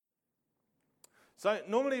So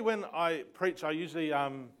normally when I preach, I usually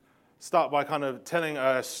start by kind of telling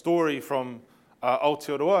a story from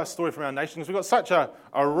Aotearoa, a story from our nation, because we've got such a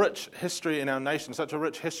rich history in our nation, such a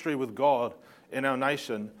rich history with God in our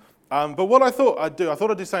nation. But what I thought I'd do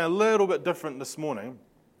something a little bit different this morning,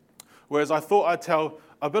 whereas I thought I'd tell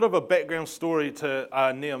a bit of a background story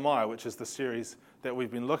to Nehemiah, which is the series that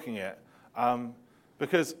we've been looking at.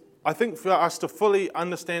 Because I think for us to fully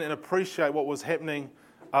understand and appreciate what was happening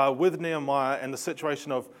with Nehemiah and the situation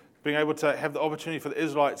of being able to have the opportunity for the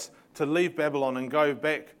Israelites to leave Babylon and go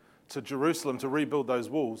back to Jerusalem to rebuild those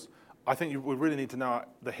walls, I think we really need to know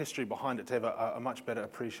the history behind it to have a much better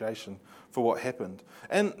appreciation for what happened.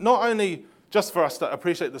 And not only just for us to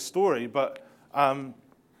appreciate the story, but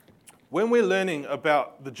when we're learning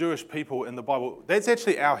about the Jewish people in the Bible, that's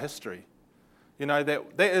actually our history. You know, that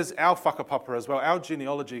is our whakapapa as well. Our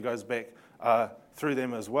genealogy goes back through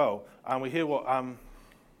them as well. We hear what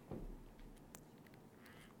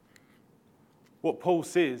Paul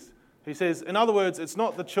says. He says, in other words, it's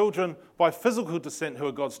not the children by physical descent who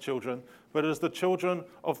are God's children, but it is the children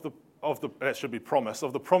of the that should be promise,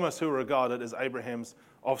 of the promise who are regarded as Abraham's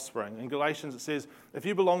offspring. In Galatians it says, if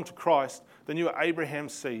you belong to Christ, then you are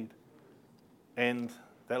Abraham's seed. And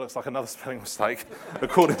that looks like another spelling mistake,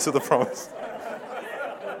 according to the promise.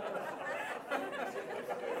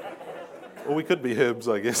 Or we could be herbs,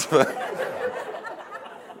 I guess.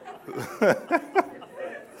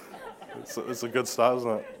 It's a good start, isn't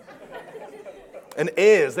it? And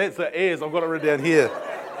heirs, that's the heirs. I've got it written down here,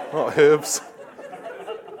 not herbs.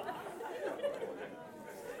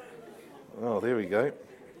 Oh, there we go.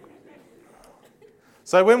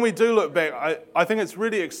 So when we do look back, I think it's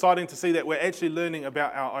really exciting to see that we're actually learning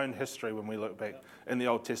about our own history when we look back in the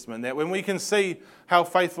Old Testament. That when we can see how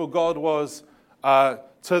faithful God was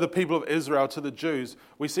to the people of Israel, to the Jews,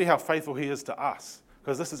 we see how faithful He is to us.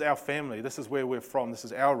 Because this is our family, this is where we're from, this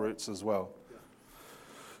is our roots as well.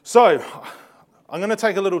 So, I'm going to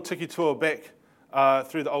take a little tiki tour back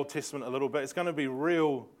through the Old Testament a little bit. It's going to be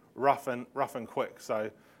real rough and quick. So,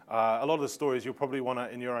 a lot of the stories you'll probably want to,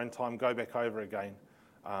 in your own time, go back over again.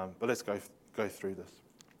 But let's go through this.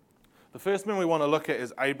 The first man we want to look at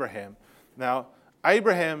is Abraham. Now,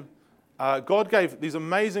 Abraham, God gave these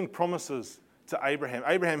amazing promises to Abraham.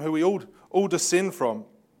 Abraham, who we all descend from.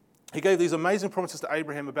 He gave these amazing promises to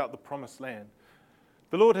Abraham about the promised land.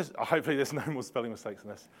 The Lord has, hopefully there's no more spelling mistakes in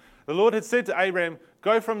this. The Lord had said to Abraham,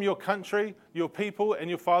 go from your country, your people, and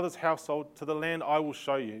your father's household to the land I will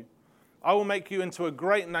show you. I will make you into a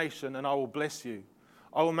great nation, and I will bless you.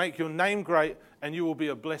 I will make your name great, and you will be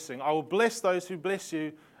a blessing. I will bless those who bless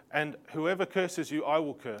you, and whoever curses you, I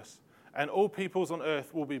will curse. And all peoples on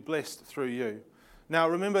earth will be blessed through you. Now,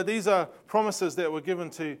 remember, these are promises that were given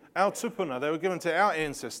to our tupuna. They were given to our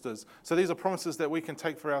ancestors. So these are promises that we can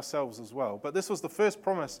take for ourselves as well. But this was the first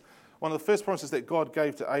promise, one of the first promises that God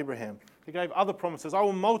gave to Abraham. He gave other promises. I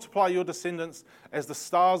will multiply your descendants as the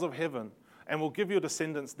stars of heaven, and will give your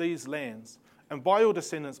descendants these lands. And by your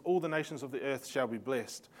descendants, all the nations of the earth shall be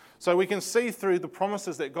blessed. So we can see through the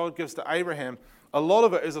promises that God gives to Abraham, a lot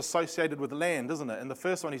of it is associated with land, isn't it? And the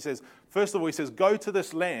first one, he says, first of all, he says, go to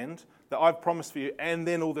this land that I've promised for you, and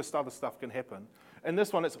then all this other stuff can happen. And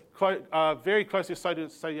this one, it's very closely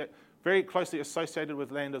associated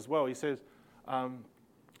with land as well. He says,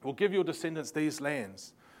 we'll give your descendants these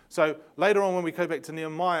lands. So later on, when we go back to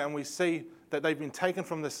Nehemiah and we see that they've been taken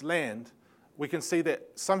from this land, we can see that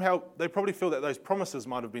somehow they probably feel that those promises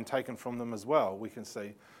might have been taken from them as well. We can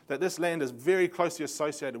see that this land is very closely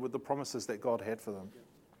associated with the promises that God had for them.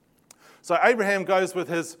 So Abraham goes with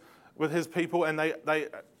his people, and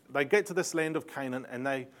they get to this land of Canaan, and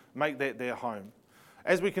they make that their home.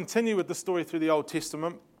 As we continue with the story through the Old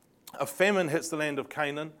Testament, a famine hits the land of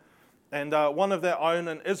Canaan, and one of their own,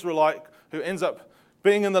 an Israelite, who ends up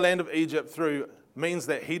being in the land of Egypt through means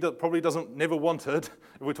that he probably never wanted,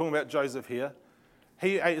 if we're talking about Joseph here,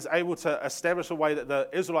 he is able to establish a way that the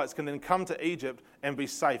Israelites can then come to Egypt and be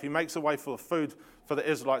safe. He makes a way for food for the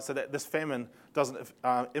Israelites so that this famine doesn't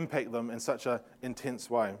impact them in such an intense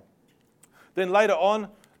way. Then later on,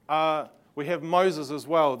 we have Moses as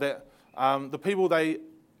well, that the people, they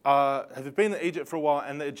have been in Egypt for a while,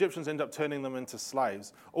 and the Egyptians end up turning them into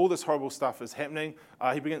slaves. All this horrible stuff is happening.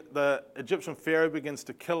 The Egyptian Pharaoh begins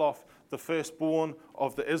to kill off the firstborn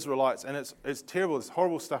of the Israelites, and it's terrible. This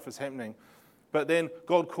horrible stuff is happening. But then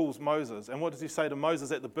God calls Moses, and what does he say to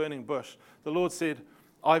Moses at the burning bush? The Lord said,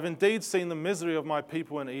 I've indeed seen the misery of my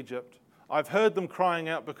people in Egypt. I've heard them crying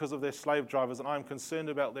out because of their slave drivers, and I'm concerned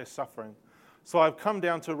about their suffering. So I've come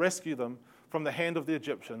down to rescue them from the hand of the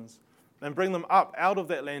Egyptians and bring them up out of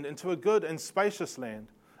that land into a good and spacious land,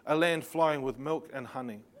 a land flowing with milk and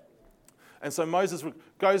honey. And so Moses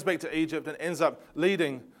goes back to Egypt and ends up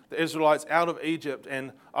leading the Israelites out of Egypt.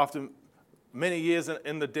 And after many years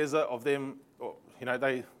in the desert of them,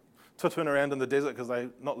 they tooting around in the desert because they're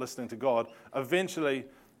not listening to God, eventually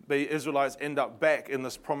the Israelites end up back in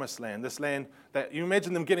this promised land, this land that you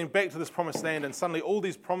imagine them getting back to this promised land, and suddenly all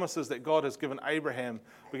these promises that God has given Abraham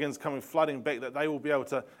begins coming flooding back, that they will be able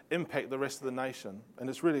to impact the rest of the nation. And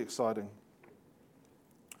it's really exciting.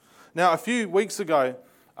 Now, a few weeks ago,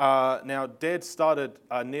 Dad started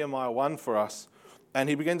Nehemiah 1 for us, and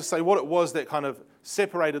he began to say what it was that kind of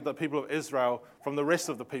separated the people of Israel from the rest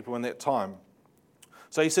of the people in that time.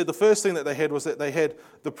 So he said the first thing that they had was that they had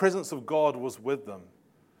the presence of God was with them.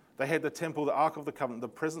 They had the temple, the Ark of the Covenant, the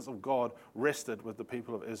presence of God rested with the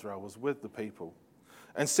people of Israel, was with the people.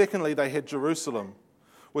 And secondly, they had Jerusalem,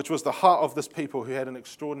 which was the heart of this people who had an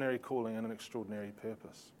extraordinary calling and an extraordinary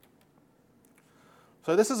purpose.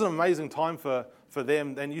 So this is an amazing time for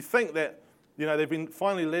them. And you think that, they've been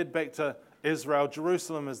finally led back to Israel.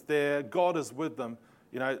 Jerusalem is there. God is with them.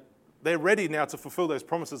 They're ready now to fulfill those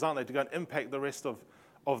promises, aren't they? To go and impact the rest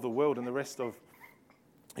of the world and the rest of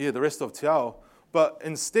Te Ao. But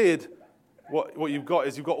instead, what you've got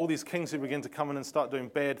is you've got all these kings who begin to come in and start doing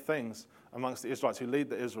bad things amongst the Israelites, who lead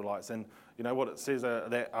the Israelites. And you know what it says,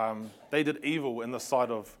 that they did evil in the sight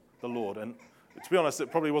of the Lord. And to be honest,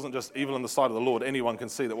 it probably wasn't just evil in the sight of the Lord. Anyone can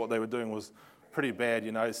see that what they were doing was pretty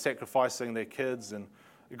bad, sacrificing their kids. And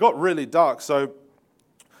it got really dark. So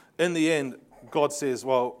in the end, God says,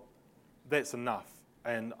 well, that's enough.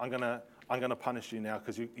 And I'm going to punish you now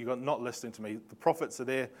because you're not listening to me. The prophets are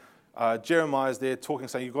there. Jeremiah's there talking,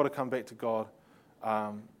 saying, you've got to come back to God.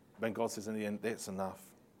 Then God says in the end, that's enough.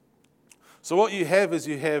 So what you have is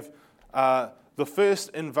the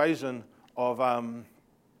first invasion of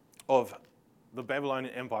the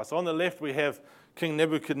Babylonian Empire. So on the left we have King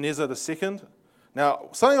Nebuchadnezzar II. Now,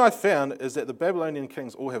 something I found is that the Babylonian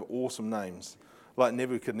kings all have awesome names, like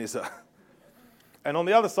Nebuchadnezzar. And on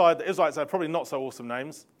the other side, the Israelites have probably not so awesome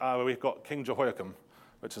names. We've got King Jehoiakim,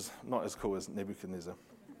 which is not as cool as Nebuchadnezzar.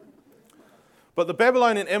 But the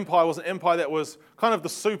Babylonian Empire was an empire that was kind of the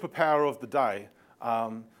superpower of the day.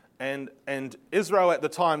 And Israel at the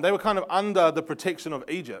time, they were kind of under the protection of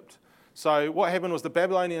Egypt. So what happened was the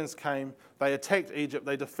Babylonians came, they attacked Egypt,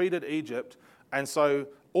 they defeated Egypt, and so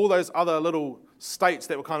all those other little states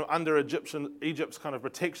that were kind of under Egypt's kind of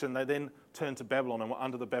protection, they then turned to Babylon and were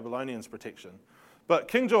under the Babylonians' protection. But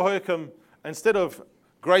King Jehoiakim, instead of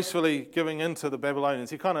gracefully giving in to the Babylonians,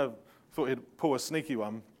 he kind of thought he'd pull a sneaky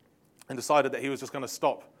one and decided that he was just going to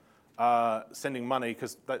stop sending money,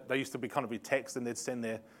 because they used to be taxed, and they'd send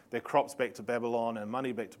their crops back to Babylon and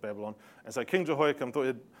money back to Babylon. And so King Jehoiakim thought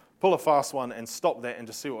he'd pull a fast one and stop that and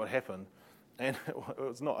just see what would happen. And it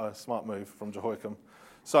was not a smart move from Jehoiakim.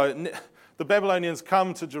 So the Babylonians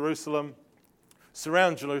come to Jerusalem,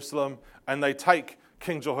 surround Jerusalem, and they take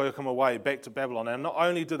King Jehoiakim away back to Babylon. And not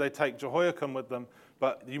only do they take Jehoiakim with them,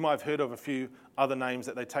 but you might have heard of a few other names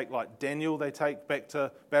that they take, like Daniel, they take back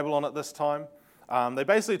to Babylon at this time. They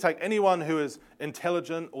basically take anyone who is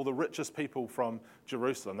intelligent or the richest people from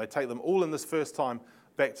Jerusalem. They take them all in this first time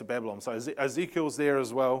back to Babylon. So Ezekiel's there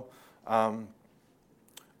as well. And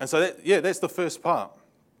so that's the first part.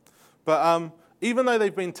 But even though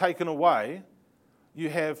they've been taken away, you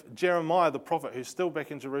have Jeremiah the prophet, who's still back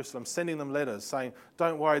in Jerusalem, sending them letters saying,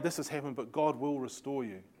 don't worry, this has happened, but God will restore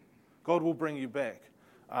you. God will bring you back.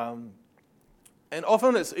 And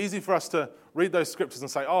often it's easy for us to read those scriptures and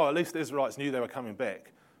say, oh, at least the Israelites knew they were coming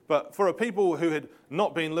back. But for a people who had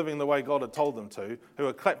not been living the way God had told them to, who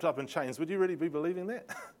were clapped up in chains, would you really be believing that?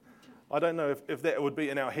 I don't know if that would be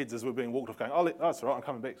in our heads as we're being walked off going, oh, that's all right, I'm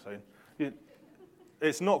coming back soon.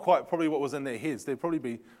 It's not quite probably what was in their heads. They'd probably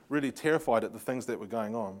be really terrified at the things that were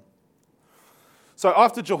going on. So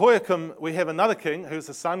after Jehoiakim, we have another king who's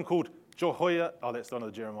a son called Jehoiachin. Oh, that's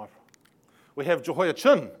another Jeremiah. We have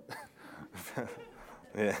Jehoiachin.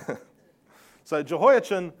 Yeah. So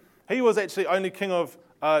Jehoiachin, he was actually only king of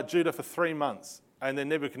Judah for 3 months. And then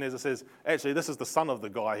Nebuchadnezzar says, actually, this is the son of the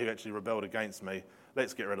guy who actually rebelled against me.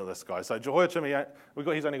 Let's get rid of this guy. So Jehoiachin,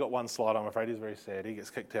 he's only got one slide, I'm afraid. He's very sad. He gets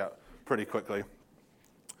kicked out pretty quickly.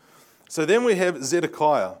 So then we have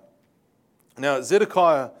Zedekiah. Now,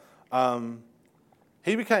 Zedekiah,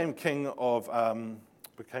 he became king of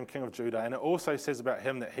Judah, and it also says about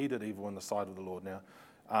him that he did evil in the sight of the Lord. Now,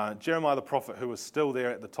 Jeremiah the prophet, who was still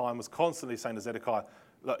there at the time, was constantly saying to Zedekiah,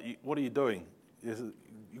 look, what are you doing?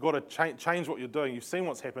 You've got to change what you're doing. You've seen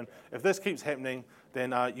what's happened. If this keeps happening,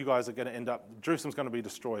 then you guys are going to end up, Jerusalem's going to be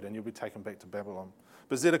destroyed and you'll be taken back to Babylon.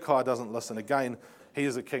 But Zedekiah doesn't listen. Again, he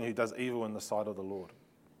is a king who does evil in the sight of the Lord.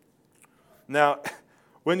 Now,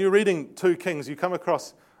 when you're reading 2 Kings, you come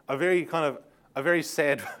across a very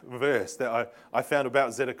sad verse that I found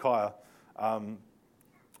about Zedekiah.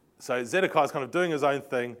 So Zedekiah's kind of doing his own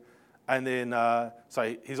thing, and then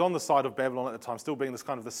so he's on the side of Babylon at the time, still being this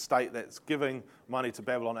kind of the state that's giving money to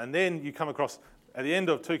Babylon. And then you come across, at the end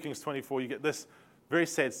of 2 Kings 24, you get this very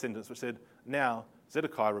sad sentence which said, now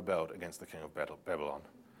Zedekiah rebelled against the king of Babylon.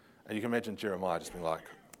 And you can imagine Jeremiah just being like,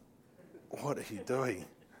 what are you doing?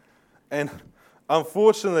 And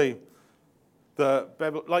unfortunately,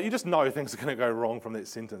 you just know things are going to go wrong from that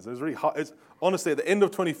sentence. It was really hard. It's honestly, at the end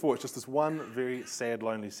of 24, it's just this one very sad,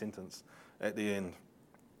 lonely sentence at the end.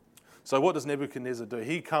 So what does Nebuchadnezzar do?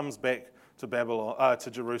 He comes back to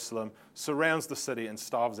to Jerusalem, surrounds the city, and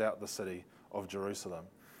starves out the city of Jerusalem.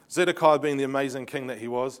 Zedekiah, being the amazing king that he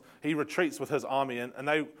was, he retreats with his army,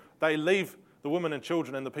 and they leave the women and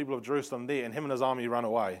children and the people of Jerusalem there, and him and his army run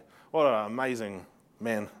away. What an amazing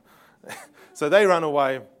man. So they run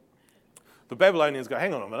away. The Babylonians go,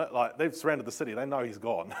 hang on a minute, like they've surrounded the city. They know he's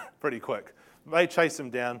gone pretty quick. They chase him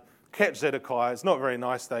down, catch Zedekiah. It's not very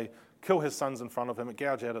nice. They kill his sons in front of him,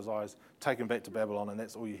 gouge out his eyes, take him back to Babylon, and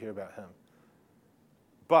that's all you hear about him.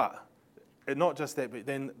 But not just that, but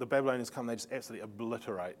then the Babylonians come, they just absolutely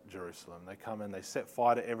obliterate Jerusalem. They come in, they set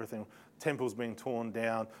fire to everything. Temples being torn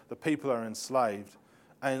down. The people are enslaved.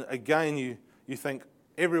 And again, you think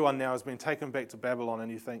everyone now has been taken back to Babylon,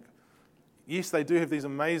 and you think, yes, they do have these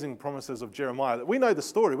amazing promises of Jeremiah. We know the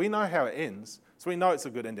story. We know how it ends. So we know it's a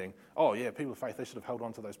good ending. Oh, yeah, people of faith, they should have held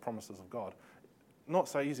on to those promises of God. Not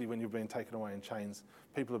so easy when you've been taken away in chains.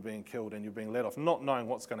 People are being killed and you're being let off, not knowing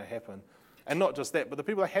what's going to happen. And not just that, but the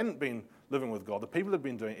people that hadn't been living with God, the people that had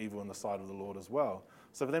been doing evil in the sight of the Lord as well.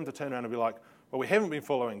 So for them to turn around and be like, well, we haven't been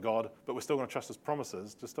following God, but we're still going to trust his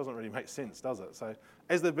promises, just doesn't really make sense, does it? So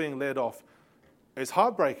as they're being led off, it's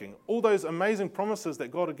heartbreaking. All those amazing promises that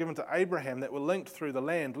God had given to Abraham that were linked through the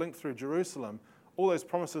land, linked through Jerusalem, all those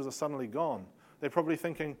promises are suddenly gone. They're probably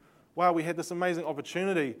thinking, wow, we had this amazing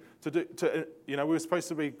opportunity we were supposed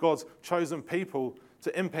to be God's chosen people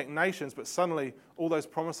to impact nations, but suddenly all those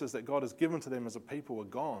promises that God has given to them as a people are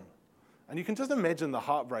gone. And you can just imagine the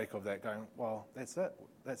heartbreak of that going, well, that's it.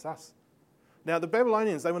 That's us. Now, the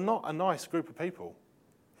Babylonians, they were not a nice group of people.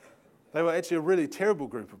 They were actually a really terrible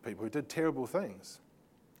group of people who did terrible things.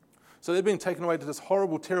 So they've been taken away to this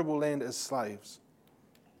horrible, terrible land as slaves.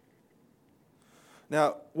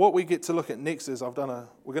 Now, what we get to look at next is we're going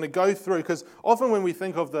to go through, because often when we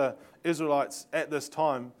think of the Israelites at this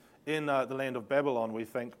time in the land of Babylon, we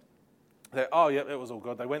think that, oh, yeah, it was all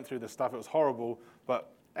good. They went through this stuff. It was horrible. But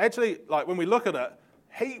actually, like when we look at it,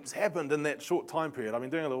 heaps happened in that short time period. I've been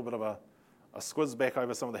doing a little bit of a squiz back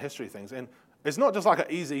over some of the history things. And it's not just like an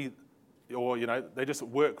easy, or, they just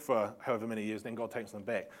work for however many years, then God takes them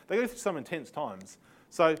back. They go through some intense times.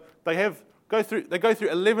 So they go through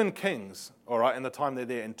 11 kings, all right, in the time they're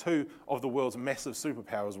there, and 2 of the world's massive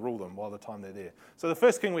superpowers rule them while the time they're there. So the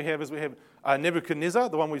first king we have Nebuchadnezzar,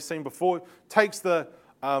 the one we've seen before, takes the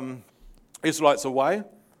Israelites away.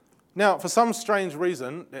 Now, for some strange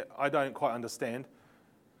reason that I don't quite understand,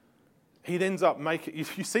 he ends up you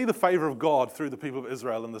see the favor of God through the people of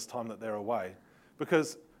Israel in this time that they're away.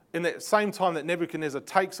 Because in that same time that Nebuchadnezzar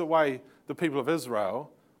takes away the people of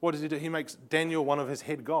Israel, what does he do? He makes Daniel one of his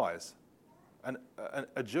head guys,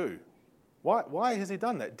 a Jew. Why has he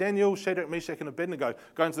done that? Daniel, Shadrach, Meshach, and Abednego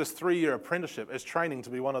go into this 3-year apprenticeship as training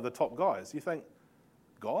to be one of the top guys. You think,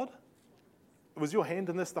 God? Was your hand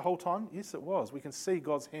in this the whole time? Yes, it was. We can see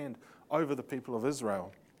God's hand over the people of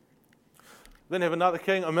Israel. Then have another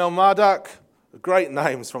king, Amel-Marduk. Great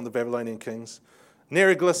names from the Babylonian kings.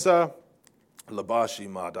 Neriglissar,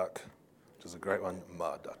 Labashi-Marduk, which is a great one,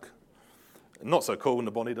 Marduk. Not so cool,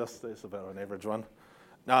 Nabonidus. That's about an average one.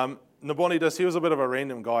 Nabonidus, he was a bit of a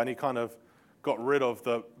random guy, and he kind of got rid of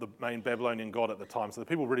the main Babylonian god at the time. So the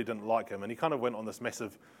people really didn't like him, and he kind of went on this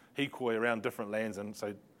massive hikoi around different lands, and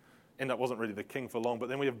so ended up wasn't really the king for long. But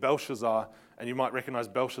then we have Belshazzar, and you might recognize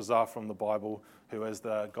Belshazzar from the Bible, who is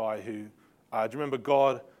the guy who, do you remember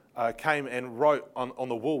God came and wrote on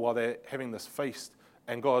the wall while they're having this feast,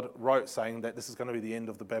 and God wrote saying that this is going to be the end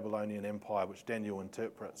of the Babylonian Empire, which Daniel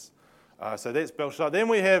interprets. So that's Belshazzar. Then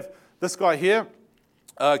we have this guy here,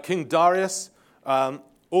 King Darius.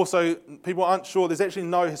 Also, people aren't sure. There's actually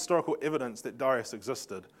no historical evidence that Darius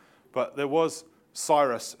existed, but there was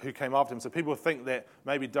Cyrus who came after him. So people think that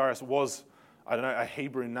maybe Darius was, a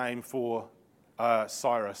Hebrew name for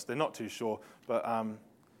Cyrus. They're not too sure, but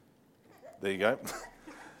there you go.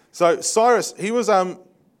 So Cyrus, he was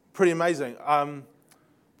pretty amazing.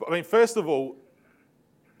 First of all,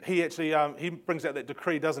 he actually he brings out that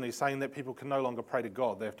decree, doesn't he, saying that people can no longer pray to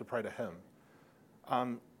God; they have to pray to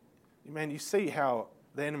him. You see how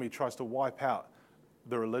the enemy tries to wipe out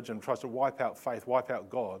the religion, tries to wipe out faith, wipe out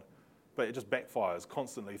God, but it just backfires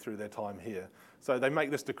constantly through their time here. So they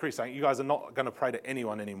make this decree saying, you guys are not going to pray to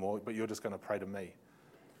anyone anymore, but you're just going to pray to me.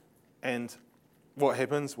 And what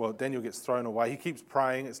happens? Well, Daniel gets thrown away. He keeps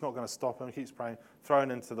praying. It's not going to stop him. He keeps praying,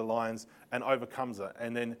 thrown into the lions, and overcomes it.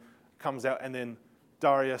 And then comes out, and then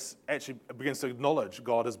Darius actually begins to acknowledge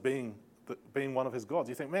God as being one of his gods.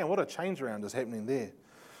 You think, man, what a change around is happening there.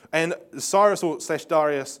 And Cyrus or /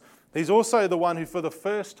 Darius, he's also the one who, for the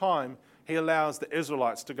first time, he allows the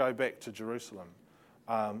Israelites to go back to Jerusalem,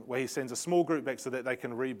 where he sends a small group back so that they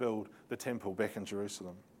can rebuild the temple back in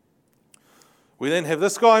Jerusalem. We then have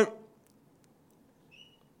this guy,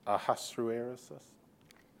 Ahasuerus.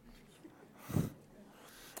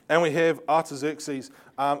 And we have Artaxerxes.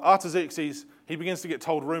 Artaxerxes, he begins to get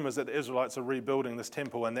told rumors that the Israelites are rebuilding this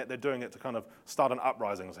temple and that they're doing it to kind of start an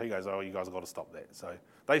uprising. So he goes, oh, you guys have got to stop that. So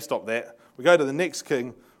they stop that. We go to the next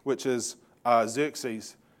king, which is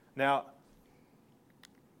Xerxes. Now,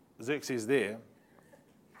 Xerxes there.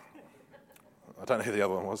 I don't know who the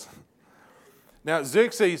other one was. Now,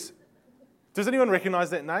 Xerxes, does anyone recognize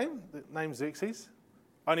that name? The name Xerxes?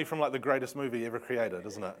 Only from like the greatest movie ever created,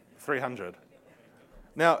 isn't it? 300.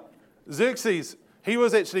 Now, Xerxes, he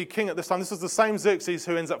was actually king at this time. This is the same Xerxes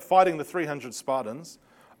who ends up fighting the 300 Spartans.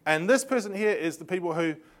 And this person here is the people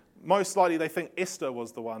who, most likely, they think Esther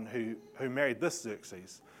was the one who married this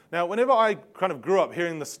Xerxes. Now, whenever I kind of grew up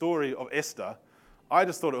hearing the story of Esther, I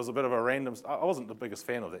just thought it was a bit of a random... I wasn't the biggest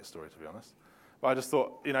fan of that story, to be honest. But I just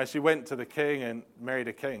thought, she went to the king and married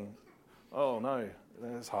a king. Oh, no,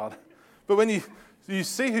 that's hard. But when you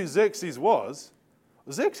see who Xerxes was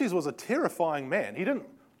a terrifying man. He didn't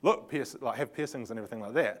have piercings and everything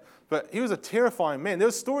like that, but he was a terrifying man. There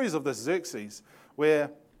were stories of this Xerxes where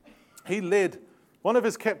one of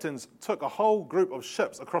his captains took a whole group of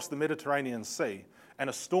ships across the Mediterranean Sea, and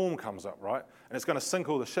a storm comes up, right? And it's going to sink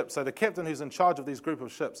all the ships. So the captain who's in charge of these group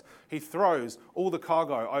of ships, he throws all the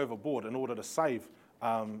cargo overboard in order to save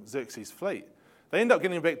Xerxes' fleet. They end up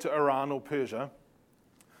getting back to Iran or Persia,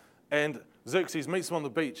 and Xerxes meets him on the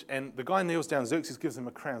beach, and the guy kneels down. Xerxes gives him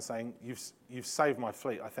a crown saying, you've saved my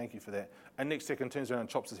fleet. I thank you for that. And next second turns around and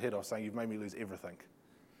chops his head off saying, you've made me lose everything.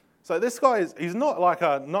 So this guy, he's not like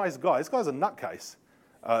a nice guy. This guy's a nutcase,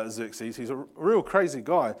 Xerxes. He's a real crazy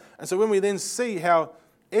guy. And so when we then see how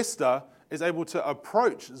Esther is able to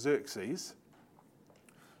approach Xerxes,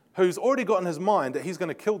 who's already got in his mind that he's going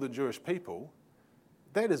to kill the Jewish people,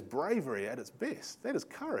 that is bravery at its best. That is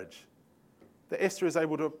courage. That Esther is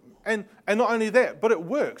able to, and not only that, but it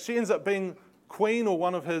works. She ends up being queen or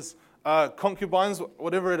one of his concubines,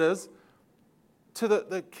 whatever it is, to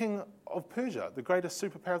the king of Persia, the greatest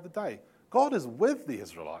superpower of the day. God is with the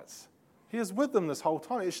Israelites. He is with them this whole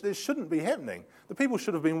time. This shouldn't be happening. The people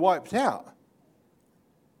should have been wiped out.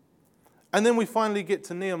 And then we finally get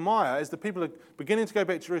to Nehemiah as the people are beginning to go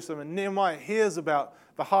back to Jerusalem, and Nehemiah hears about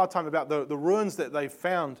the hard time, about the ruins that they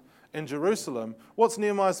found in Jerusalem. What's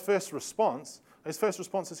Nehemiah's first response? His first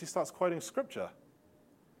response is he starts quoting Scripture.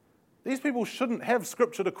 These people shouldn't have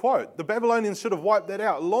Scripture to quote. The Babylonians should have wiped that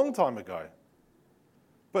out a long time ago.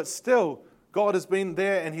 But still, God has been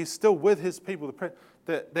there and He's still with His people.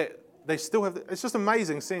 They still have. It's just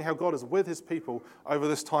amazing seeing how God is with His people over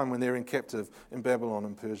this time when they're in captive in Babylon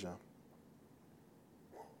and Persia.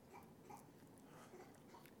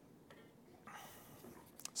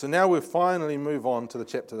 So now we'll finally move on to the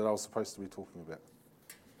chapter that I was supposed to be talking about.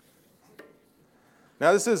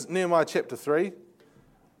 Now this is Nehemiah chapter 3.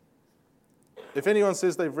 If anyone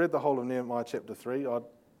says they've read the whole of Nehemiah chapter 3, I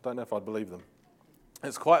don't know if I'd believe them.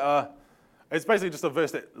 It's basically just a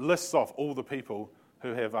verse that lists off all the people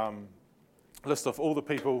who have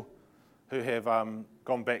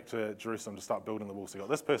gone back to Jerusalem to start building the wall. So you've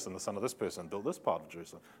got this person, the son of this person, built this part of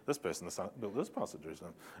Jerusalem. This person, the son, built this part of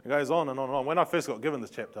Jerusalem. It goes on and on and on. When I first got given this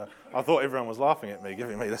chapter, I thought everyone was laughing at me,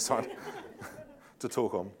 giving me this one to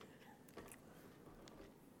talk on.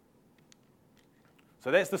 So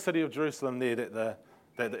that's the city of Jerusalem there that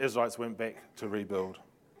the Israelites went back to rebuild.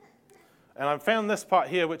 And I found this part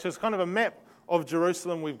here, which is kind of a map of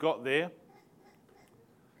Jerusalem we've got there,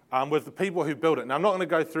 with the people who built it. Now, I'm not going to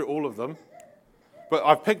go through all of them, but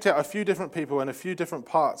I've picked out a few different people and a few different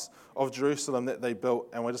parts of Jerusalem that they built,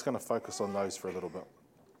 and we're just going to focus on those for a little bit.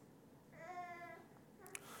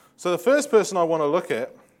 So the first person I want to look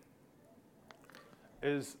at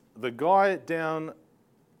is the guy down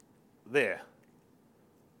there.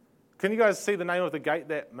 Can you guys see the name of the gate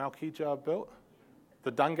that Malkijah built?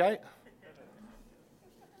 The Dung Gate?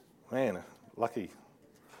 Man, lucky.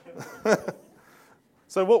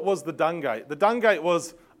 So what was the Dung Gate? The Dung Gate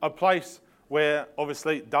was a place where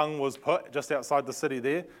obviously dung was put just outside the city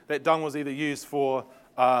there. That dung was either used for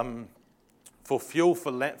for fuel,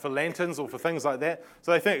 for lanterns, or for things like that.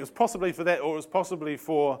 So they think it was possibly for that, or it was possibly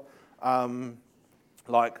for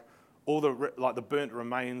like all the burnt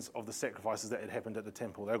remains of the sacrifices that had happened at the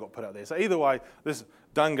temple. They got put out there. So either way, this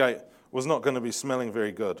dung gate was not going to be smelling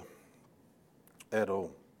very good at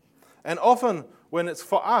all. And often when it's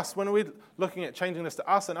for us, when we're looking at changing this to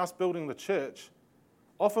us and us building the church,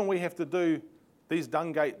 often we have to do these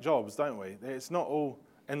dung gate jobs, don't we? It's not all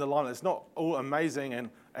in the line. It's not all amazing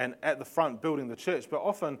and at the front building the church, but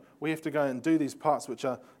often we have to go and do these parts which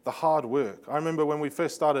are the hard work. I remember when we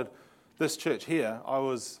first started this church here, I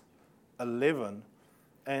was 11,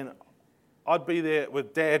 and I'd be there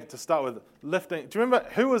with Dad to start with lifting. Do you remember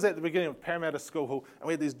who was at the beginning of Parramatta School Hall? And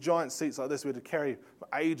we had these giant seats like this. We had to carry for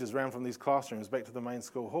ages around from these classrooms back to the main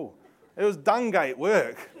school hall. It was dung gate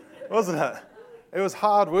work, wasn't it? It was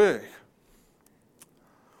hard work.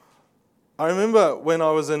 I remember when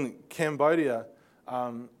I was in Cambodia,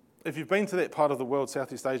 if you've been to that part of the world,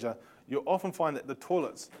 Southeast Asia, you'll often find that the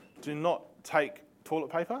toilets do not take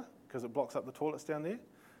toilet paper because it blocks up the toilets down there.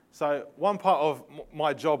 So one part of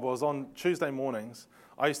my job was on Tuesday mornings,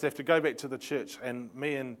 I used to have to go back to the church, and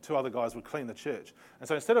me and 2 other guys would clean the church. And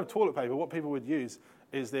so instead of toilet paper, what people would use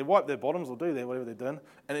is they wipe their bottoms or do whatever they're doing,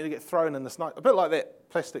 and it'd get thrown in this nice, a bit like that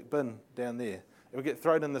plastic bin down there. It would get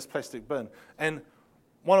thrown in this plastic bin. And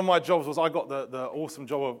one of my jobs was I got the awesome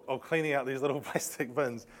job of cleaning out these little plastic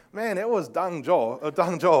bins. Man, it was a dung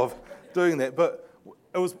job doing that, but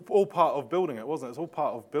it was all part of building it, wasn't it? It was all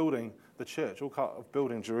part of building the church, all part of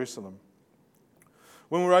building Jerusalem.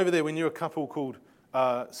 When we were over there, we knew a couple called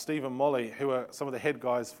Steve and Molly, who are some of the head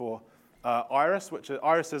guys for Iris,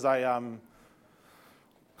 Iris is a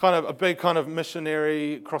kind of a big kind of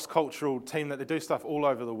missionary, cross-cultural team that they do stuff all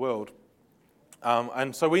over the world.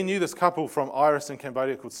 And so we knew this couple from Iris in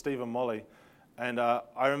Cambodia called Steve and Molly, and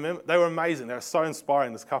I remember they were amazing. They were so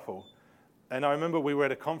inspiring, this couple. And I remember we were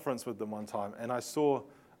at a conference with them one time, and I saw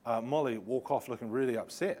Molly walk off looking really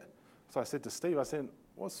upset. So I said to Steve,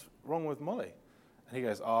 what's wrong with Molly? And he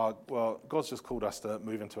goes, well, God's just called us to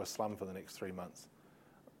move into a slum for the next 3 months.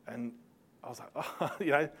 And I was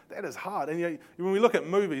like, that is hard. And when we look at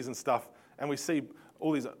movies and stuff, and we see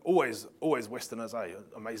all these always Westerners,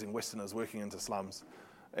 amazing Westerners working into slums.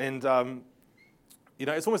 And,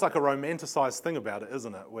 it's almost like a romanticized thing about it,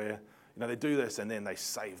 isn't it? Where, they do this and then they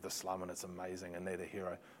save the slum and it's amazing and they're the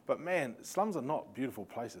hero. But man, slums are not beautiful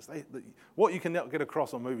places. What you can get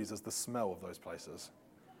across on movies is the smell of those places.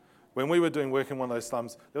 When we were doing work in one of those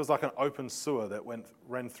slums, there was like an open sewer that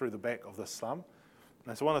ran through the back of the slum.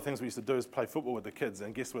 And so one of the things we used to do is play football with the kids,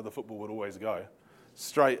 and guess where the football would always go?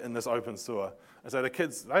 Straight in this open sewer. And so the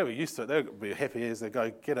kids, they were used to it. They would be happy as they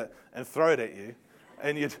go get it and throw it at you.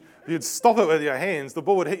 And you'd stop it with your hands. The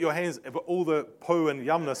ball would hit your hands, but all the poo and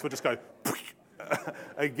yumness would just go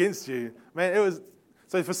against you. Man, it was...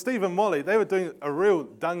 So for Steve and Molly, they were doing a real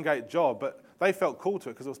dung gate job, but they felt called to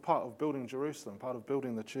it because it was part of building Jerusalem, part of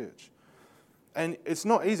building the church. And it's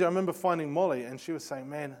not easy. I remember finding Molly, and she was saying,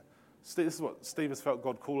 man, Steve, this is what Steve has felt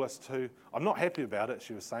God call us to. I'm not happy about it,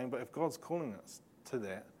 she was saying, but if God's calling us to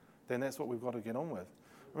that, then that's what we've got to get on with.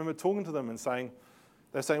 I remember talking to them and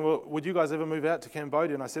they're saying, well, would you guys ever move out to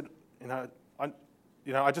Cambodia? And I said,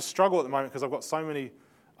 I just struggle at the moment because I've got so many,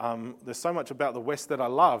 there's so much about the West that I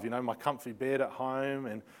love, my comfy bed at home,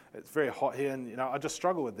 and it's very hot here, and, I just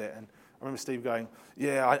struggle with that. And I remember Steve going,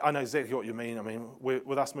 yeah, I know exactly what you mean. I mean,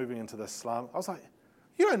 with us moving into this slum, I was like,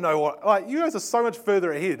 you don't know you guys are so much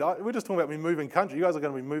further ahead. We're just talking about me moving country. You guys are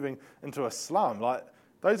going to be moving into a slum. Like,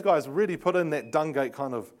 those guys really put in that dung gate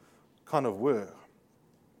kind of work.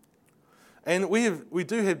 And we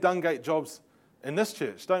do have dung gate jobs in this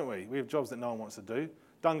church, don't we? We have jobs that no one wants to do.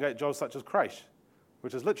 Dung gate jobs such as creche,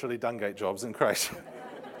 which is literally dung gate jobs in creche.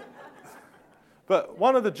 But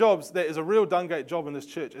one of the jobs that is a real dung gate job in this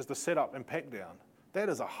church is the set up and pack down. That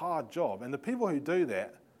is a hard job. And the people who do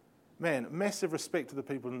that, man, massive respect to the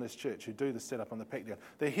people in this church who do the set up and the pack down.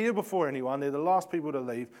 They're here before anyone. They're the last people to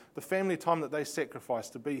leave. The family time that they sacrifice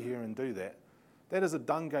to be here and do that, that is a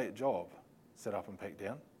dung gate job, set up and pack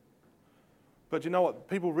down. But you know what?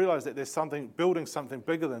 People realize that there's building something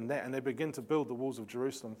bigger than that, and they begin to build the walls of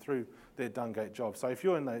Jerusalem through their dung gate job. So if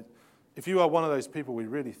you are one of those people, we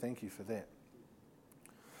really thank you for that.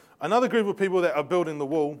 Another group of people that are building the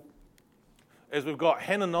wall is we've got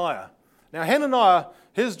Hananiah. Now, Hananiah,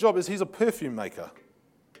 his job is he's a perfume maker.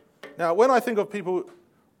 Now, when I think of people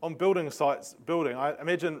on building sites I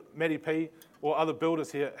imagine Matty P or other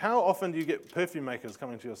builders here. How often do you get perfume makers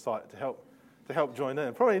coming to your site to help join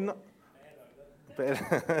in? Probably not.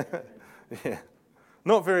 Yeah,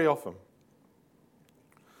 not very often.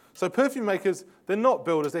 So perfume makers, they're not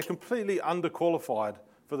builders. They're completely underqualified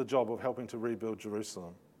for the job of helping to rebuild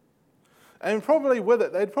Jerusalem. And probably with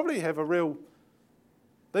it, they'd probably have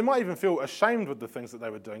they might even feel ashamed with the things that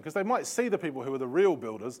they were doing, because they might see the people who were the real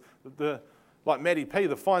builders, like Matty P,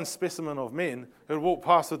 the fine specimen of men who would walk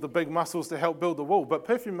past with the big muscles to help build the wall. But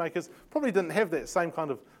perfume makers probably didn't have that same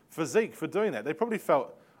kind of physique for doing that. They probably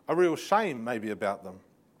felt a real shame maybe about them.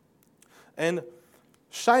 And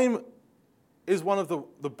shame is one of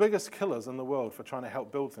the biggest killers in the world for trying to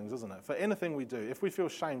help build things, isn't it? For anything we do, if we feel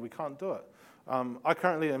shame, we can't do it. I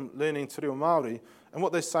currently am learning Te Reo Māori, and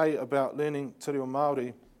what they say about learning Te Reo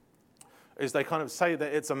Māori is they kind of say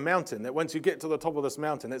that it's a mountain, that once you get to the top of this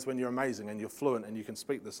mountain, that's when you're amazing and you're fluent and you can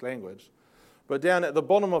speak this language. But down at the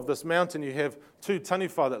bottom of this mountain, you have two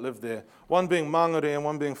taniwha that live there, one being mangere and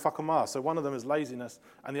one being whakamā. So one of them is laziness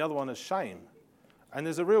and the other one is shame. And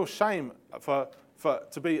there's a real shame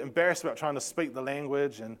to be embarrassed about trying to speak the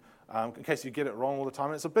language, and in case you get it wrong all the time.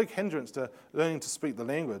 And it's a big hindrance to learning to speak the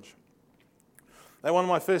language. Now, one of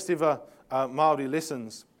my first ever Māori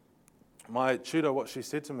lessons, my tutor, what she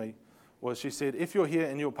said to me was, she said, if you're here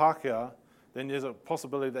in your Pākehā, then there's a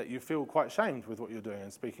possibility that you feel quite shamed with what you're doing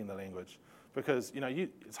and speaking the language. Because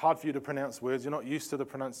it's hard for you to pronounce words. You're not used to the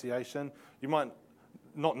pronunciation. You might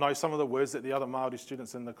not know some of the words that the other Māori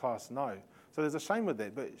students in the class know. So there's a shame with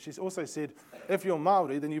that. But she's also said, if you're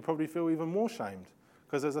Māori, then you probably feel even more shamed,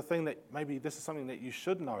 because there's a thing that maybe this is something that you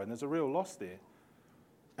should know, and there's a real loss there.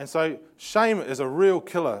 And so shame is a real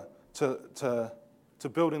killer to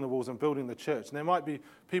building the walls and building the church. And there might be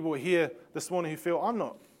people here this morning who feel, I'm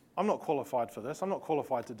not qualified for this. I'm not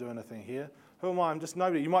qualified to do anything here. Who am I? I'm just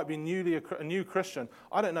nobody. You might be a new Christian.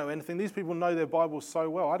 I don't know anything. These people know their Bible so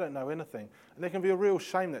well. I don't know anything. And there can be a real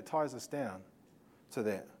shame that ties us down to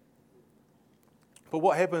that. But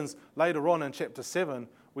what happens later on in chapter 7,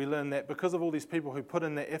 we learn that because of all these people who put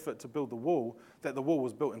in their effort to build the wall, that the wall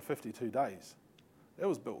was built in 52 days. It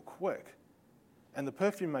was built quick. And the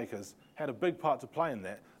perfume makers had a big part to play in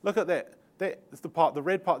that. Look at that. That's the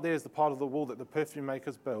red part there is the part of the wall that the perfume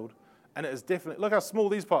makers build. And it is definitely, look how small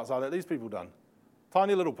these parts are that these people done.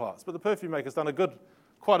 Tiny little parts. But the perfume makers done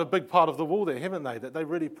quite a big part of the wall there, haven't they? That they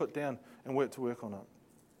really put down and worked to work on it.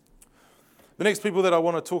 The next people that I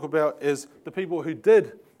want to talk about is the people who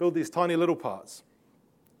did build these tiny little parts.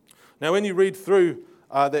 Now, when you read through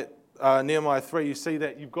Nehemiah 3, you see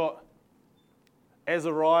that you've got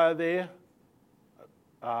Azariah there,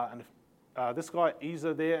 and this guy,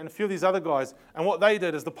 Ezer, there, and a few of these other guys. And what they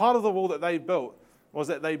did is the part of the wall that they built was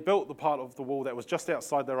that they built the part of the wall that was just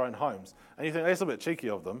outside their own homes. And you think that's a bit cheeky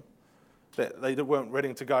of them, that they weren't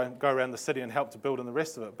ready to go around the city and help to build in the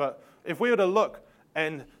rest of it. But if we were to look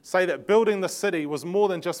and say that building the city was more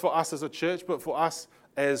than just for us as a church, but for us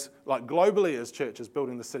as globally as churches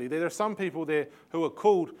building the city, there are some people there who are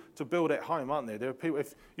called to build at home, aren't there? There are people,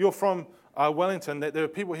 if you're from Wellington, there are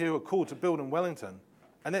people here who are called to build in Wellington.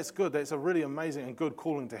 And that's good. That's a really amazing and good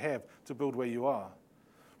calling to have, to build where you are.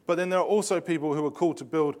 But then there are also people who are called to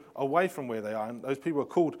build away from where they are, and those people are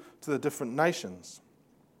called to the different nations.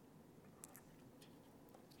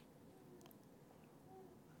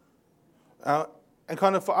 And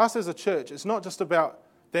kind of for us as a church, it's not just about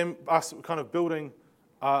us kind of building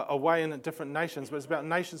away in different nations, but it's about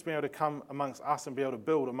nations being able to come amongst us and be able to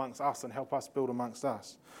build amongst us and help us build amongst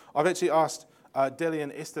us. I've actually asked Deli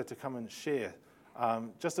and Esther to come and share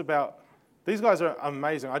just about, these guys are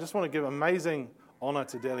amazing. I just want to give amazing honor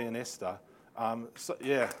to Deli and Esther.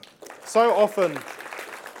 So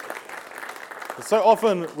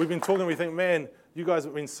often we've been talking, we think, man, you guys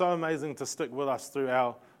have been so amazing to stick with us through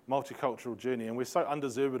our multicultural journey, and we're so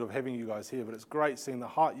undeserved of having you guys here, but it's great seeing the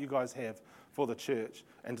heart you guys have for the church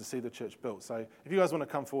and to see the church built. So if you guys want to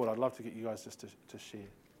come forward, I'd love to get you guys just to share.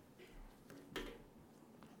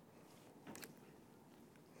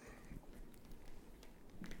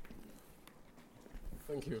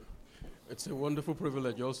 Thank you. It's a wonderful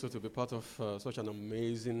privilege also to be part of such an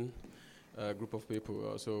amazing group of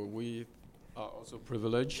people. So we are also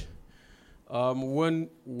privileged. When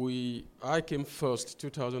I came first,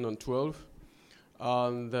 2012,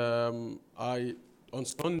 and on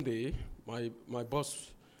Sunday, my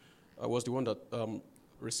boss was the one that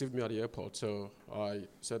received me at the airport. So I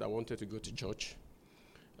said I wanted to go to church,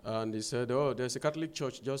 and he said, "Oh, there's a Catholic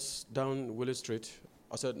church just down Willie Street."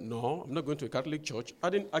 I said, "No, I'm not going to a Catholic church." I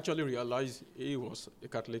didn't actually realize he was a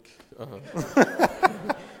Catholic.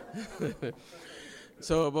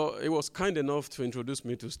 But he was kind enough to introduce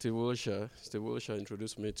me to Steve Wilshire. Steve Wilshire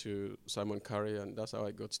introduced me to Simon Carey, and that's how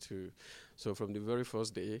I got to. So from the very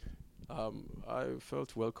first day, I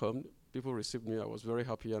felt welcomed. People received me. I was very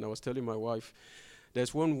happy, and I was telling my wife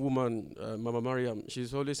There's one woman, Mama Mariam,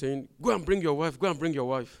 she's always saying, go and bring your wife, go and bring your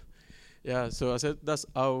wife. Yeah, so I said that's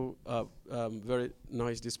how very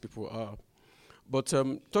nice these people are. But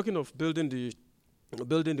talking of building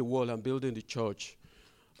the wall and building the church,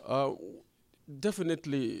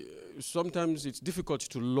 definitely sometimes it's difficult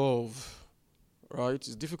to love, right?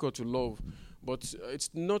 It's difficult to love, but it's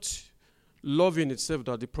not loving itself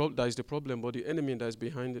that is the problem, but the enemy that is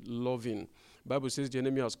behind it, loving. Bible says the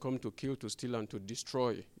enemy has come to kill, to steal, and to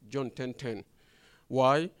destroy. John 10:10.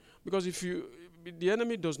 Why? Because the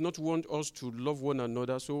enemy does not want us to love one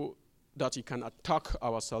another so that he can attack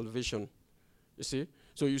our salvation. You see?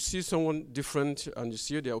 So you see someone different and you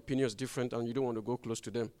see their opinion is different and you don't want to go close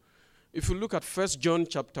to them. If you look at 1 John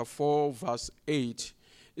chapter 4, verse 8,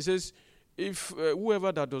 it says, if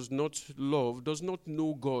whoever that does not love does not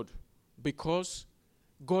know God, because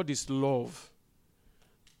God is love.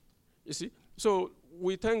 You see? So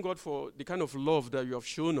we thank God for the kind of love that you have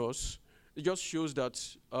shown us. It just shows that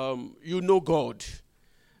you know God.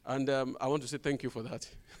 And I want to say thank you for that.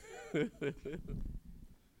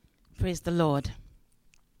 Praise the Lord.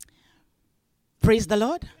 Praise the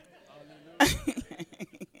Lord.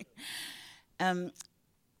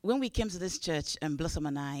 When we came to this church, Blossom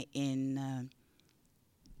and I, in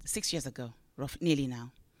 6 years ago, nearly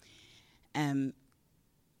now,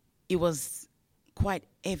 it was quite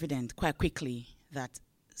evident, quite quickly, that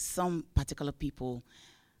some particular people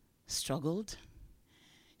struggled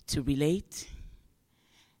to relate.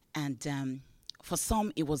 And for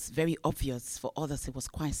some, it was very obvious. For others, it was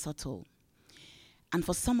quite subtle. And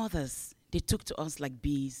for some others, they took to us like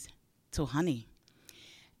bees to honey.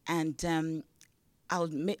 And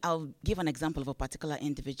I'll give an example of a particular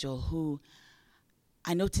individual who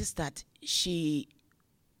I noticed that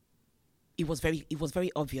it was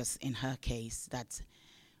very obvious in her case that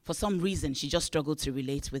for some reason she just struggled to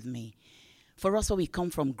relate with me. For us, where we come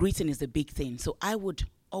from, greeting is a big thing. So I would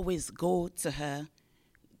always go to her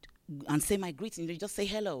and say my greeting, just say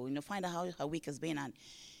hello, find out how her week has been. And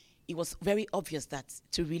it was very obvious that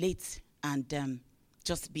to relate and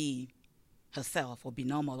just be herself or be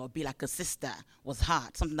normal or be like a sister was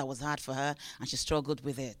hard, something that was hard for her, and she struggled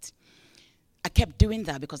with it. I kept doing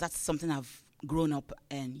that because that's something I've grown up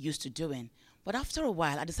and used to doing. But after a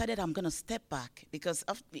while, I decided I'm going to step back because,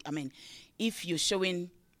 if you're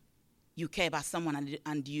showing you care about someone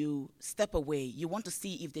and you step away, you want to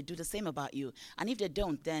see if they do the same about you. And if they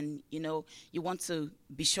don't, then, you want to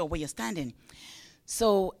be sure where you're standing.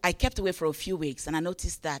 So I kept away for a few weeks, and I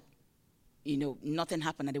noticed that, nothing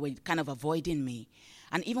happened, and they were kind of avoiding me.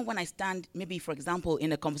 And even when I stand, maybe, for example,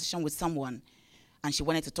 in a conversation with someone, and she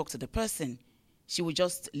wanted to talk to the person, she would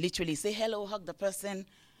just literally say hello, hug the person,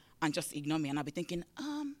 and just ignore me. And I'd be thinking,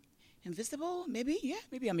 invisible? Maybe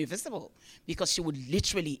I'm invisible. Because she would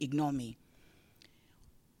literally ignore me.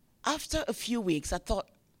 After a few weeks, I thought,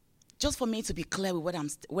 just for me to be clear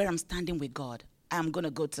with where I'm standing with God, I'm going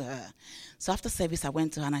to go to her. So after service, I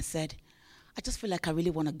went to her and I said, I just feel like I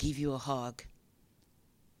really want to give you a hug.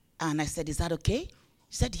 And I said, is that okay?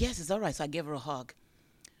 She said, yes, it's all right. So I gave her a hug.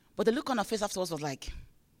 But the look on her face afterwards was like,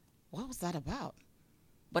 what was that about?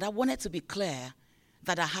 But I wanted to be clear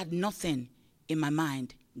that I had nothing in my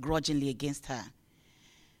mind grudgingly against her.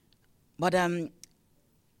 But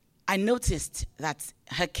I noticed that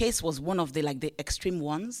her case was one of the extreme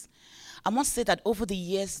ones. I must say that over the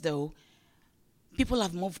years, though, people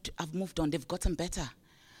have moved on. They've gotten better.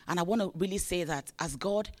 And I want to really say that as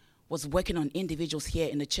God was working on individuals here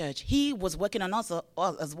in the church, he was working on us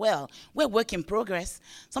as well. We're work in progress.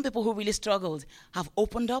 Some people who really struggled have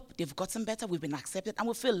opened up, they've gotten better, we've been accepted, and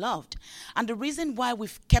we feel loved. And the reason why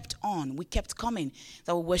we've kept on, we kept coming,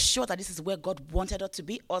 that we were sure that this is where God wanted us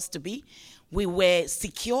to be. We were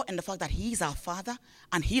secure in the fact that he's our Father,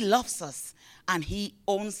 and he loves us, and he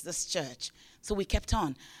owns this church. So we kept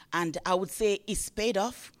on. And I would say it's paid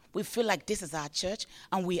off. We feel like this is our church,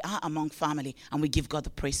 and we are among family, and we give God the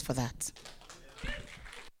praise for that.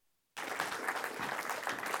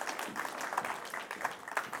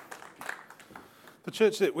 The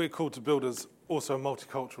church that we're called to build is also a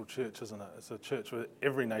multicultural church, isn't it? It's a church where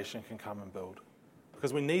every nation can come and build.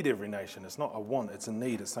 Because we need every nation. It's not a want, it's a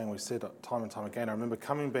need. It's something we've said time and time again. I remember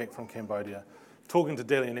coming back from Cambodia, talking to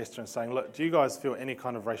Deli and Esther and saying, look, do you guys feel any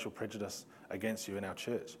kind of racial prejudice against you in our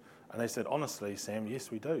church? And they said, honestly, Sam,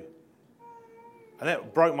 yes, we do. And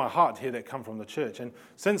that broke my heart to hear that come from the church. And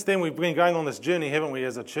since then, we've been going on this journey, haven't we,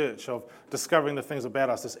 as a church, of discovering the things about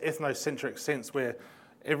us, this ethnocentric sense where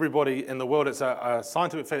everybody in the world, it's a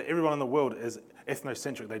scientific fact that everyone in the world is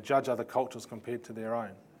ethnocentric. They judge other cultures compared to their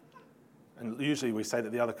own. And usually we say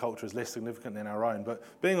that the other culture is less significant than our own. But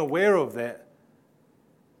being aware of that,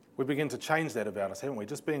 we begin to change that about us, haven't we?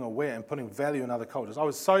 Just being aware and putting value in other cultures.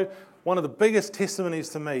 One of the biggest testimonies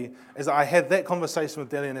to me is I had that conversation with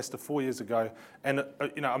Deli and Esther 4 years ago, and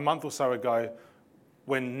a month or so ago,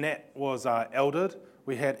 when Nat was eldered,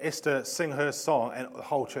 we had Esther sing her song, and the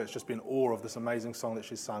whole church just been in awe of this amazing song that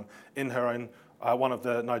she sung in her own, one of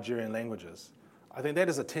the Nigerian languages. I think that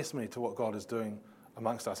is a testimony to what God is doing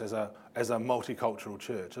amongst us as a multicultural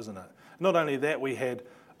church, isn't it? Not only that, we had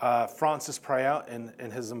Francis pray out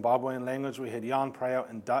in his Zimbabwean language. We had Jan pray out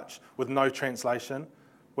in Dutch with no translation,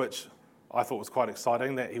 which I thought was quite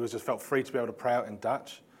exciting, that he just felt free to be able to pray out in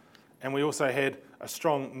Dutch. And we also had a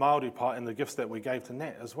strong Māori part in the gifts that we gave to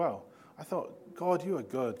Nat as well. I thought, God, you are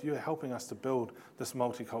good. You are helping us to build this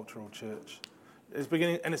multicultural church. It's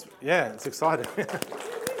beginning, and it's exciting.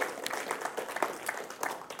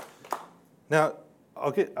 Now,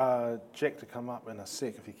 I'll get Jack to come up in a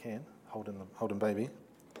sec if he can, holding baby.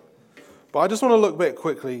 But I just want to look back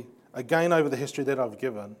quickly, again over the history that I've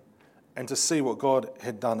given, and to see what God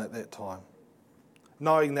had done at that time.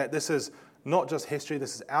 Knowing that this is not just history,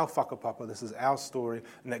 this is our whakapapa, this is our story,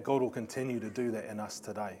 and that God will continue to do that in us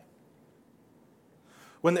today.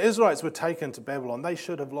 When the Israelites were taken to Babylon, they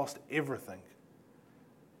should have lost everything.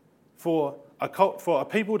 For a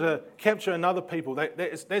people to capture another people,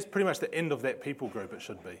 that's pretty much the end of that people group, it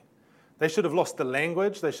should be. They should have lost the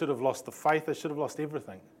language, they should have lost the faith, they should have lost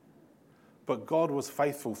everything. But God was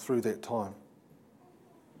faithful through that time.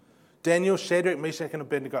 Daniel, Shadrach, Meshach, and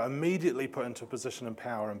Abednego immediately put into a position of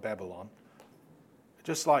power in Babylon.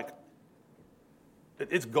 Just like,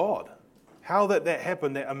 it's God. How that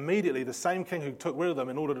happened, that immediately the same king who took rid of them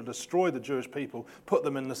in order to destroy the Jewish people, put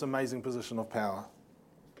them in this amazing position of power.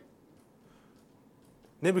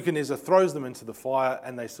 Nebuchadnezzar throws them into the fire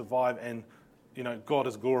and they survive, and God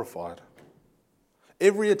is glorified.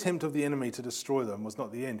 Every attempt of the enemy to destroy them was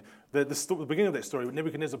not the end. The beginning of that story,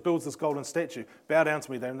 Nebuchadnezzar builds this golden statue, bow down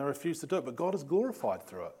to me, and they refuse to do it, but God is glorified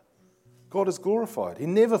through it. God is glorified. He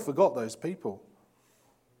never forgot those people.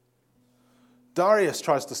 Darius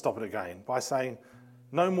tries to stop it again by saying,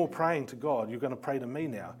 no more praying to God, you're going to pray to me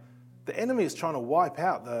now. The enemy is trying to wipe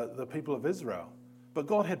out the people of Israel. But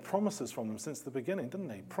God had promises from them since the beginning, didn't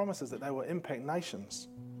he? Promises that they will impact nations.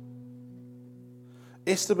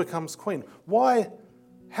 Esther becomes queen. Why?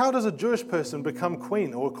 How does a Jewish person become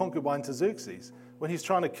queen or a concubine to Xerxes when he's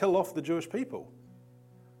trying to kill off the Jewish people?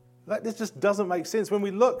 This just doesn't make sense. When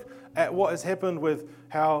we look at what has happened with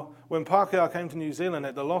how, when Pākehā came to New Zealand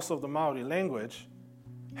at the loss of the Māori language,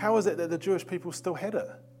 how is it that the Jewish people still had it?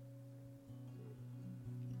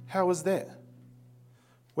 How is that?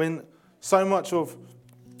 When so much of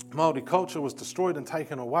Māori culture was destroyed and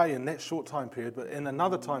taken away in that short time period, but in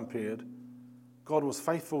another time period, God was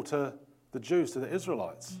faithful to the Jews, to the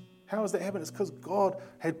Israelites. How has that happened? It's because God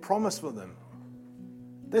had promised for them.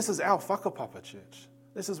 This is our whakapapa, church.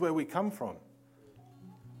 This is where we come from.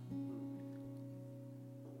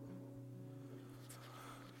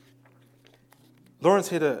 Lawrence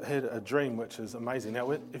had a dream which is amazing.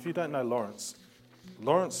 Now, if you don't know Lawrence,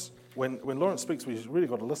 when Lawrence speaks, we've really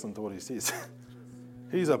got to listen to what he says.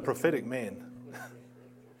 He's a prophetic man.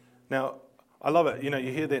 Now, I love it. You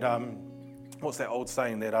hear that, what's that old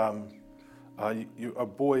saying that a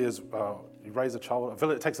boy is, you raise a child,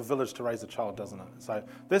 it takes a village to raise a child, doesn't it? So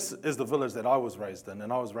this is the village that I was raised in,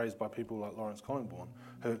 and I was raised by people like Lawrence Collingbourne,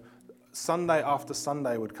 who Sunday after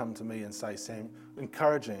Sunday would come to me and say, Sam,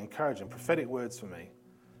 encouraging, prophetic words for me.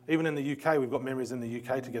 Even in the UK, we've got memories in the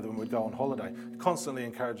UK together when we'd go on holiday, constantly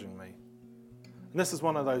encouraging me. And this is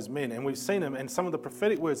one of those men, and we've seen him, and some of the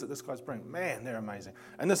prophetic words that this guy's bringing, man, they're amazing.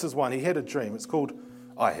 And this is one, he had a dream. It's called,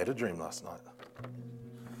 I had a dream last night.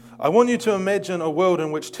 I want you to imagine a world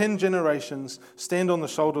in which 10 generations stand on the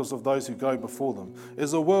shoulders of those who go before them. It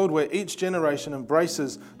is a world where each generation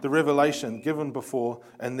embraces the revelation given before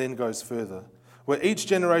and then goes further. Where each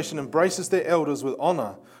generation embraces their elders with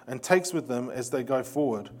honor and takes with them as they go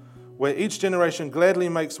forward. Where each generation gladly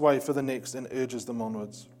makes way for the next and urges them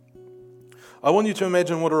onwards. I want you to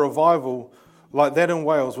imagine what a revival like that in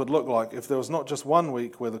Wales would look like if there was not just 1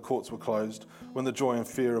 week where the courts were closed, when the joy and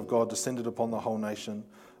fear of God descended upon the whole nation,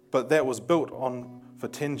 but that was built on for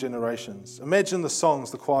 10 generations. Imagine the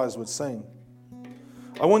songs the choirs would sing.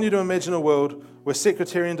 I want you to imagine a world where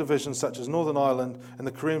sectarian divisions such as Northern Ireland and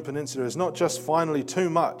the Korean Peninsula is not just finally too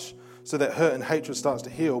much so that hurt and hatred starts to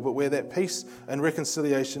heal, but where that peace and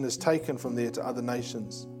reconciliation is taken from there to other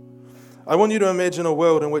nations. I want you to imagine a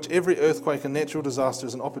world in which every earthquake and natural disaster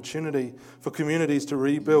is an opportunity for communities to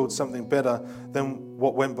rebuild something better than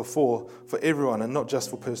what went before for everyone and not just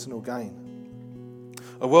for personal gain.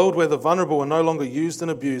 A world where the vulnerable are no longer used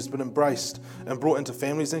and abused, but embraced and brought into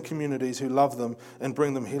families and communities who love them and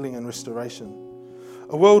bring them healing and restoration.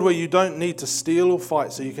 A world where you don't need to steal or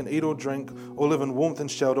fight so you can eat or drink or live in warmth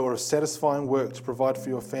and shelter or have satisfying work to provide for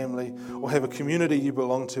your family or have a community you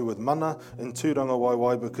belong to with mana and tūranga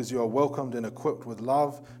waiwai because you are welcomed and equipped with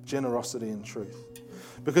love, generosity and truth.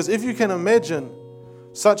 Because if you can imagine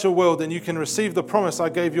such a world, then you can receive the promise I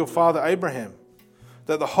gave your father Abraham,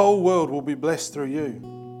 that the whole world will be blessed through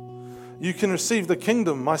you. You can receive the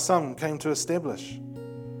kingdom my son came to establish.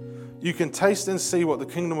 You can taste and see what the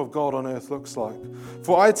kingdom of God on earth looks like.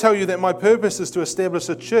 For I tell you that my purpose is to establish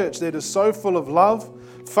a church that is so full of love,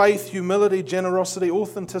 faith, humility, generosity,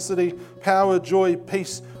 authenticity, power, joy,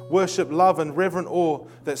 peace, worship, love, and reverent awe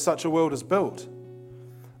that such a world is built.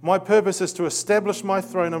 My purpose is to establish my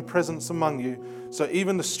throne and presence among you, so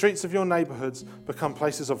even the streets of your neighborhoods become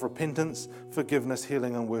places of repentance, forgiveness,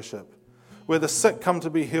 healing, and worship. Where the sick come to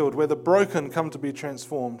be healed, where the broken come to be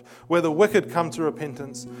transformed, where the wicked come to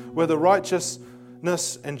repentance, where the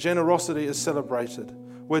righteousness and generosity is celebrated,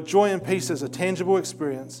 where joy and peace is a tangible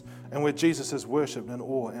experience, and where Jesus is worshipped in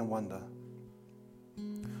awe and wonder.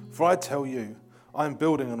 For I tell you, I am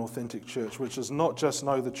building an authentic church which does not just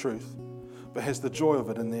know the truth, but has the joy of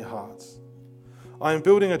it in their hearts. I am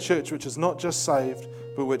building a church which is not just saved,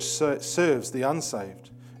 but which serves the unsaved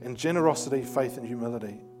in generosity, faith, and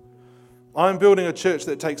humility. I am building a church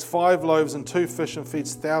that takes 5 loaves and 2 fish and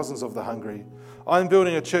feeds thousands of the hungry. I am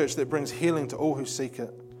building a church that brings healing to all who seek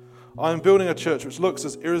it. I am building a church which looks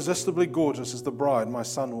as irresistibly gorgeous as the bride my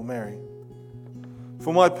son will marry.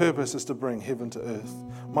 For my purpose is to bring heaven to earth.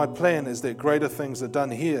 My plan is that greater things are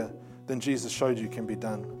done here than Jesus showed you can be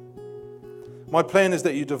done. My plan is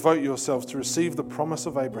that you devote yourselves to receive the promise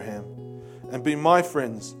of Abraham and be my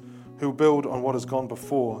friends who build on what has gone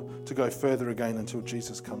before to go further again until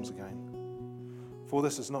Jesus comes again. For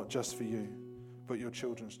this is not just for you, but your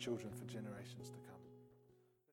children's children for generations to come.